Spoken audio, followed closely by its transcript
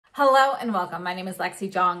Hello and welcome. My name is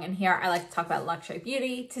Lexi Jong, and here I like to talk about luxury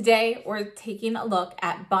beauty. Today we're taking a look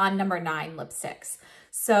at Bond No. 9 lipsticks.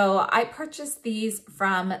 So I purchased these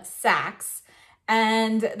from Saks,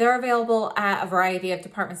 and they're available at a variety of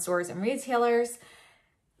department stores and retailers.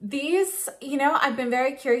 These, I've been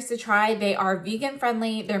very curious to try. They are vegan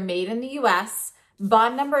friendly. They're made in the US.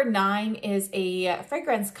 Bond No. 9 is a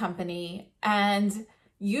fragrance company, and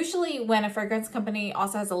usually when a fragrance company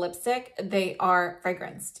also has a lipstick, they are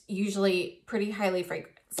fragranced, usually pretty highly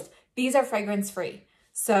fragranced. These are fragrance free.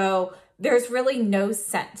 So there's really no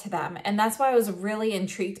scent to them. And that's why I was really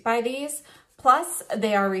intrigued by these. Plus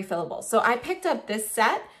they are refillable. So I picked up this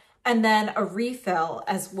set and then a refill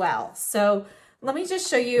as well. So let me just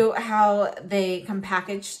show you how they come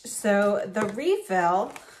packaged. So the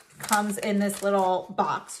refill comes in this little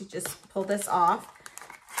box. You just pull this off,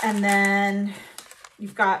 and then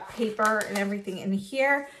you've got paper and everything in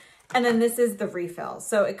here. And then this is the refill.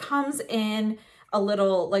 So it comes in a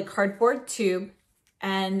little like cardboard tube,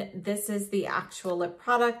 and this is the actual lip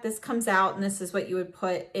product. This comes out, and this is what you would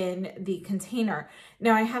put in the container.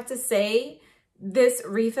 Now I have to say, this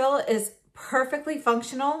refill is perfectly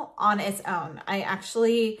functional on its own.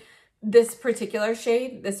 This particular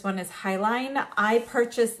shade, this one is Highline. I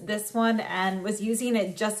purchased this one and was using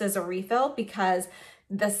it just as a refill because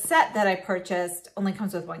the set that I purchased only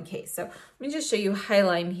comes with one case. So let me just show you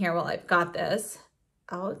Highline here while I've got this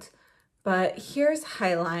out. But here's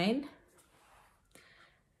Highline.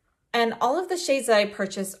 And all of the shades that I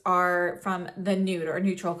purchased are from the Nude or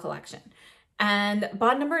Neutral collection. And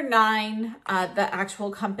Bond No. 9, the actual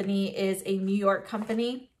company, is a New York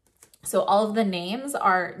company. So all of the names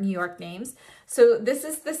are New York names. So this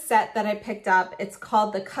is the set that I picked up. It's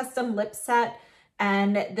called the Custom Lip Set.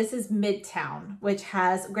 And this is Midtown, which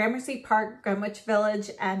has Gramercy Park, Greenwich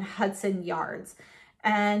Village, and Hudson Yards.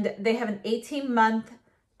 And they have an 18-month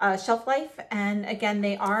shelf life. And again,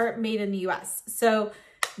 they are made in the US. So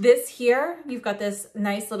this here, you've got this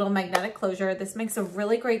nice little magnetic closure. This makes a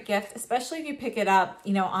really great gift, especially if you pick it up,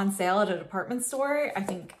 on sale at a department store. I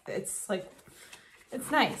think it's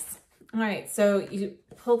nice. All right, so you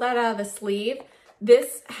pull that out of the sleeve.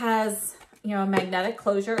 This has a magnetic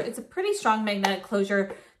closure. It's a pretty strong magnetic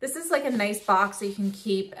closure. This is like a nice box that you can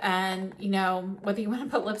keep, and whether you want to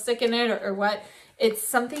put lipstick in it or what, it's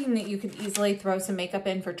something that you could easily throw some makeup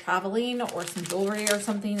in for traveling or some jewelry or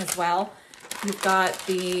something as well. You've got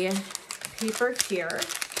the paper here.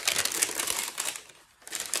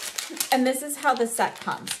 And this is how the set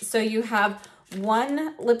comes. So you have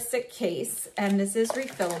one lipstick case, and this is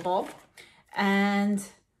refillable. And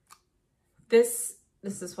this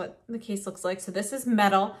is what the case looks like. So this is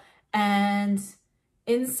metal, and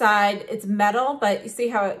inside it's metal, but you see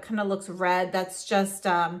how it kind of looks red? That's just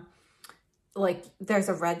like there's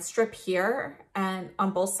a red strip here and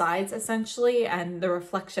on both sides essentially, and the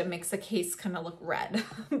reflection makes the case kind of look red.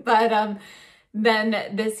 But then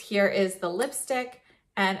this here is the lipstick.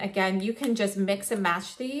 And again, you can just mix and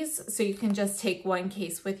match these. So you can just take one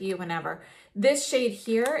case with you whenever. This shade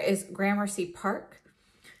here is Gramercy Park.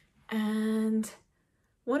 And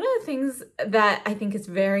one of the things that I think is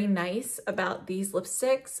very nice about these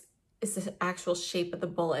lipsticks is the actual shape of the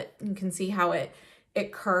bullet. You can see how it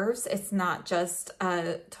curves. It's not just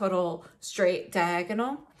a total straight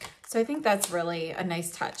diagonal. So I think that's really a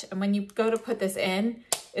nice touch. And when you go to put this in,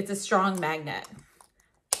 it's a strong magnet.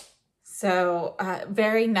 So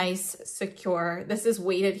very nice, secure. This is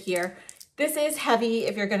weighted here. This is heavy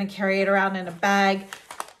if you're going to carry it around in a bag.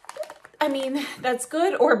 I mean, that's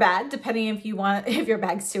good or bad, depending if your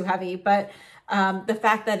bag's too heavy. But the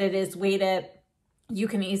fact that it is weighted, you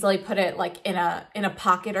can easily put it like in a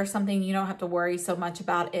pocket or something. You don't have to worry so much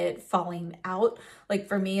about it falling out. Like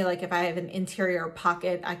for me, like if I have an interior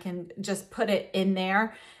pocket, I can just put it in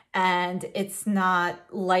there, and it's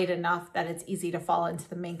not light enough that it's easy to fall into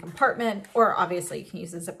the main compartment. Or obviously you can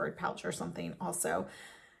use a zippered pouch or something also.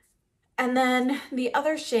 And then the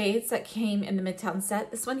other shades that came in the Midtown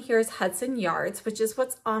set, this one here is Hudson Yards, which is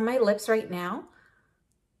what's on my lips right now.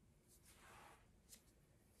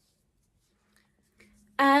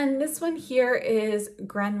 And this one here is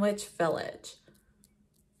Greenwich Village.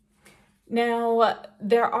 Now,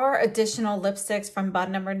 there are additional lipsticks from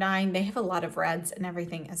Bond No. 9. They have a lot of reds and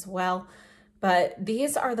everything as well. But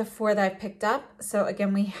these are the four that I picked up. So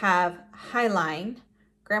again, we have Highline,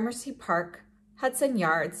 Gramercy Park, Hudson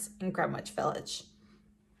Yards, and Greenwich Village.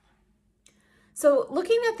 So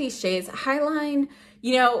looking at these shades, Highline,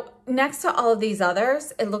 next to all of these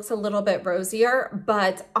others, it looks a little bit rosier,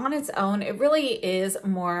 but on its own, it really is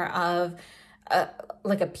more of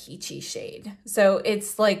like a peachy shade. So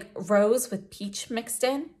it's like rose with peach mixed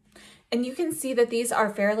in. And you can see that these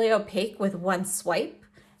are fairly opaque with one swipe.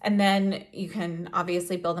 And then you can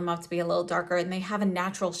obviously build them up to be a little darker, and they have a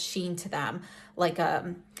natural sheen to them. Like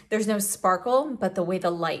there's no sparkle, but the way the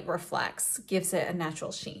light reflects gives it a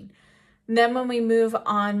natural sheen. And then when we move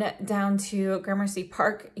on down to Gramercy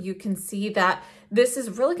Park, you can see that this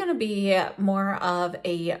is really going to be more of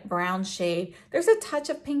a brown shade. There's a touch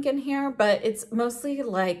of pink in here, but it's mostly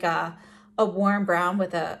like a warm brown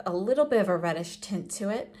with a little bit of a reddish tint to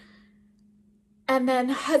it. And then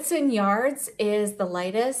Hudson Yards is the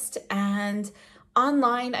lightest, and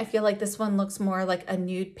online I feel like this one looks more like a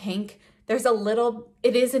nude pink. There's a little,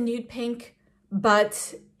 it is a nude pink,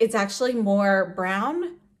 but it's actually more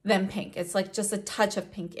brown than pink. It's like just a touch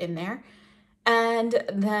of pink in there. And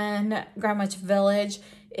then Greenwich Village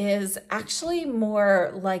is actually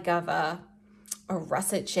more like of a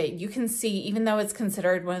russet shade. You can see, even though it's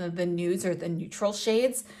considered one of the nudes or the neutral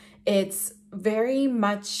shades, it's very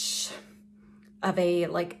much of a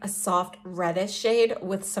like a soft reddish shade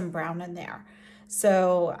with some brown in there.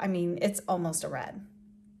 So, I mean, it's almost a red.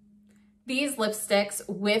 These lipsticks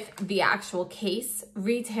with the actual case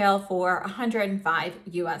retail for $105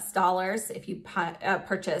 US if you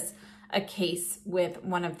purchase a case with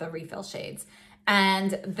one of the refill shades.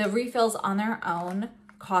 And the refills on their own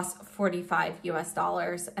cost $45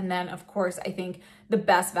 US. And then of course, I think the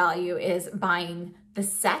best value is buying the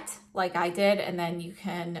set like I did. And then you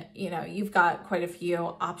can, you've got quite a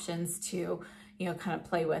few options to, kind of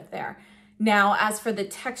play with there. Now, as for the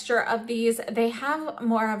texture of these, they have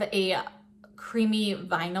more of a creamy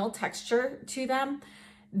vinyl texture to them.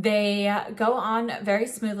 They go on very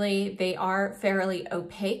smoothly. They are fairly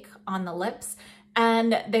opaque on the lips,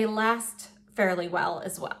 and they last fairly well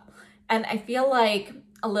as well. And I feel like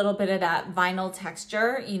a little bit of that vinyl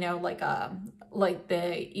texture, like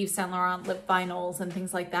the Yves Saint Laurent lip vinyls and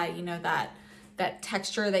things like that, that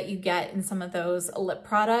texture that you get in some of those lip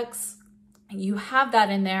products, you have that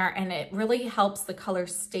in there, and it really helps the color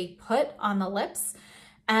stay put on the lips.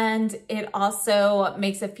 And it also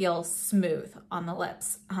makes it feel smooth on the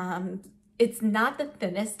lips. It's not the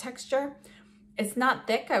thinnest texture. It's not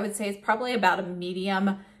thick. I would say it's probably about a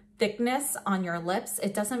medium thickness on your lips.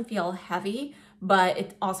 It doesn't feel heavy, but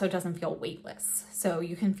it also doesn't feel weightless. So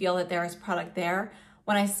you can feel that there is product there.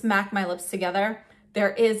 When I smack my lips together,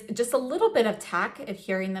 there is just a little bit of tack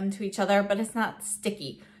adhering them to each other, but it's not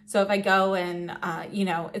sticky. So if I go and,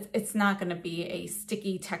 it's not going to be a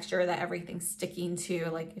sticky texture that everything's sticking to,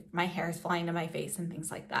 like if my hair is flying to my face and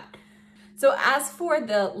things like that. So as for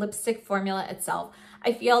the lipstick formula itself,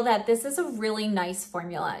 I feel that this is a really nice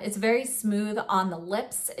formula. It's very smooth on the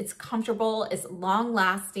lips. It's comfortable, it's long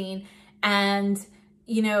lasting, and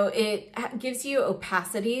it gives you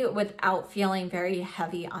opacity without feeling very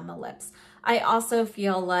heavy on the lips. I also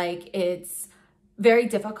feel like it's very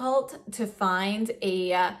difficult to find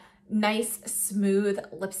a nice, smooth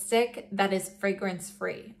lipstick that is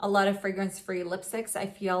fragrance-free. A lot of fragrance-free lipsticks, I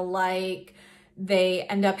feel like they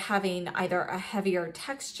end up having either a heavier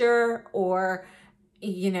texture or,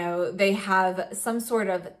 they have some sort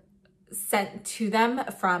of scent to them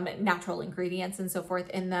from natural ingredients and so forth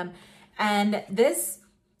in them. And this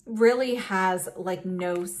really has like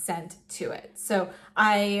no scent to it. So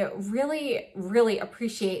I really, really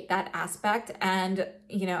appreciate that aspect. And,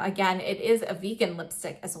 again, it is a vegan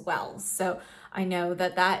lipstick as well. So I know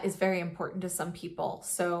that that is very important to some people.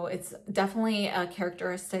 So it's definitely a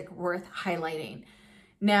characteristic worth highlighting.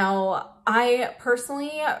 Now, I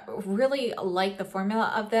personally really like the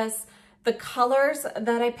formula of this. The colors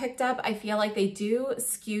that I picked up, I feel like they do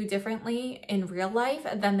skew differently in real life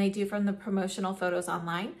than they do from the promotional photos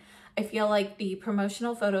online. I feel like the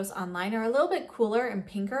promotional photos online are a little bit cooler and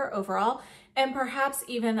pinker overall, and perhaps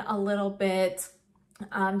even a little bit,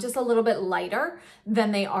 just a little bit lighter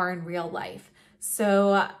than they are in real life.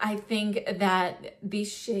 So I think that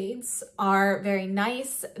these shades are very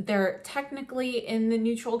nice. They're technically in the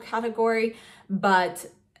neutral category, but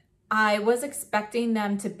I was expecting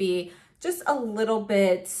them to be just a little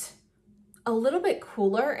bit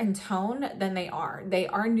cooler in tone than they are. They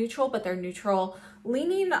are neutral, but they're neutral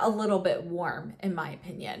leaning a little bit warm, in my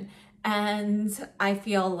opinion. And I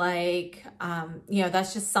feel like,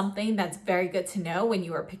 that's just something that's very good to know when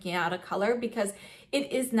you are picking out a color, because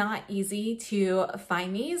it is not easy to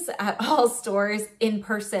find these at all stores in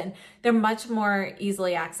person. They're much more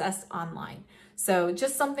easily accessed online. So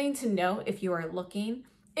just something to know if you are looking.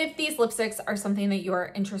 If these lipsticks are something that you are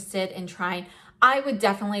interested in trying, I would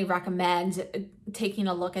definitely recommend taking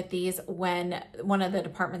a look at these when one of the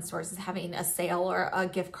department stores is having a sale or a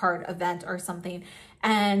gift card event or something,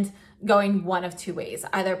 and going one of two ways.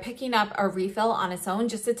 Either picking up a refill on its own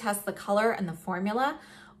just to test the color and the formula,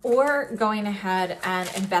 or going ahead and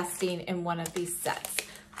investing in one of these sets.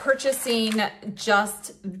 Purchasing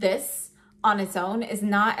just this on its own is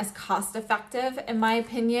not as cost effective, in my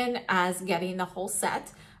opinion, as getting the whole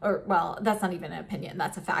set. Or, well, that's not even an opinion,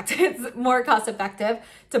 that's a fact. It's more cost effective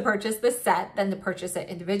to purchase this set than to purchase it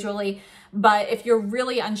individually. But if you're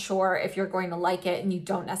really unsure if you're going to like it and you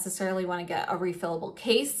don't necessarily want to get a refillable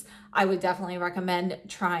case, I would definitely recommend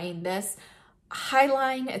trying this.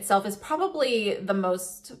 Highline itself is probably the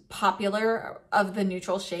most popular of the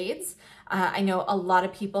neutral shades. I know a lot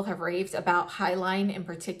of people have raved about Highline in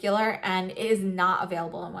particular, and it is not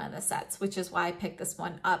available in one of the sets, which is why I picked this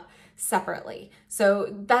one up separately. So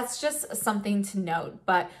that's just something to note.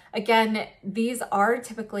 But again, these are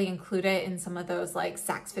typically included in some of those like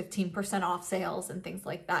Saks 15% off sales and things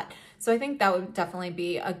like that. So I think that would definitely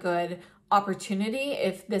be a good opportunity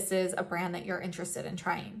if this is a brand that you're interested in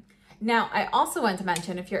trying. Now, I also want to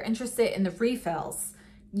mention, if you're interested in the refills,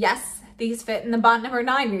 yes, these fit in the Bond number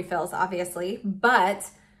 9 refills, obviously, but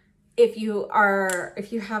if you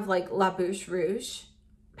have like La Bouche Rouge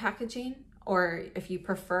packaging, or if you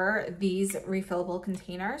prefer these refillable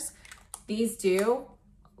containers, these do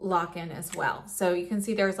lock in as well. So you can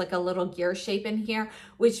see there's like a little gear shape in here,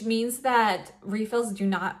 which means that refills do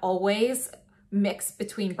not always mix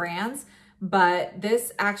between brands, but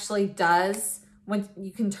this actually does. When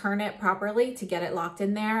you can turn it properly to get it locked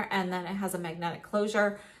in there, and then it has a magnetic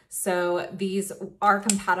closure. So these are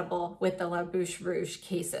compatible with the La Bouche Rouge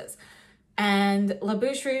cases. And La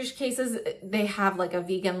Bouche Rouge cases, they have like a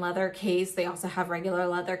vegan leather case. They also have regular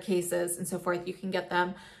leather cases and so forth. You can get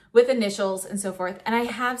them with initials and so forth. And I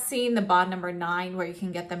have seen the Bond number 9 where you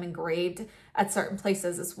can get them engraved at certain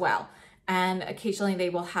places as well. And occasionally they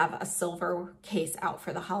will have a silver case out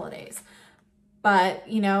for the holidays. But,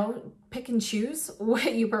 you know, pick and choose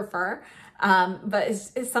what you prefer. But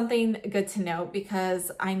it's something good to note, because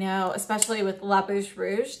I know, especially with La Bouche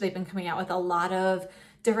Rouge, they've been coming out with a lot of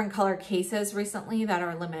different color cases recently that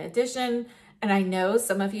are limited edition. And I know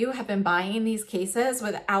some of you have been buying these cases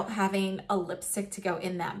without having a lipstick to go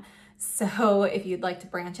in them. So if you'd like to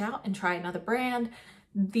branch out and try another brand,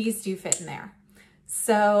 these do fit in there.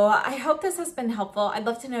 So I hope this has been helpful. I'd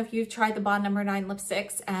love to know if you've tried the Bond number 9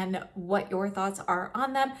 lipsticks and what your thoughts are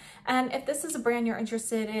on them, and if this is a brand you're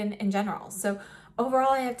interested in general. So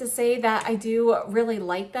overall, I have to say that I do really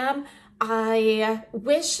like them. I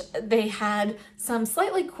wish they had some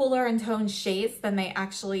slightly cooler in tone shades than they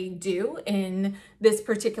actually do in this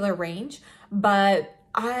particular range, but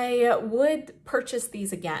I would purchase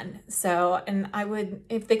these again. So, and I would,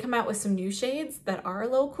 if they come out with some new shades that are a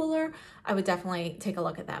little cooler, I would definitely take a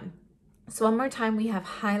look at them. So one more time, we have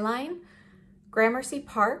Highline, Gramercy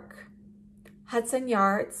Park, Hudson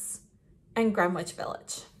Yards, and Greenwich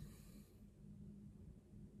Village.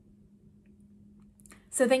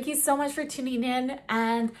 So thank you so much for tuning in,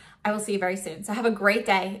 and I will see you very soon. So have a great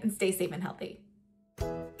day and stay safe and healthy.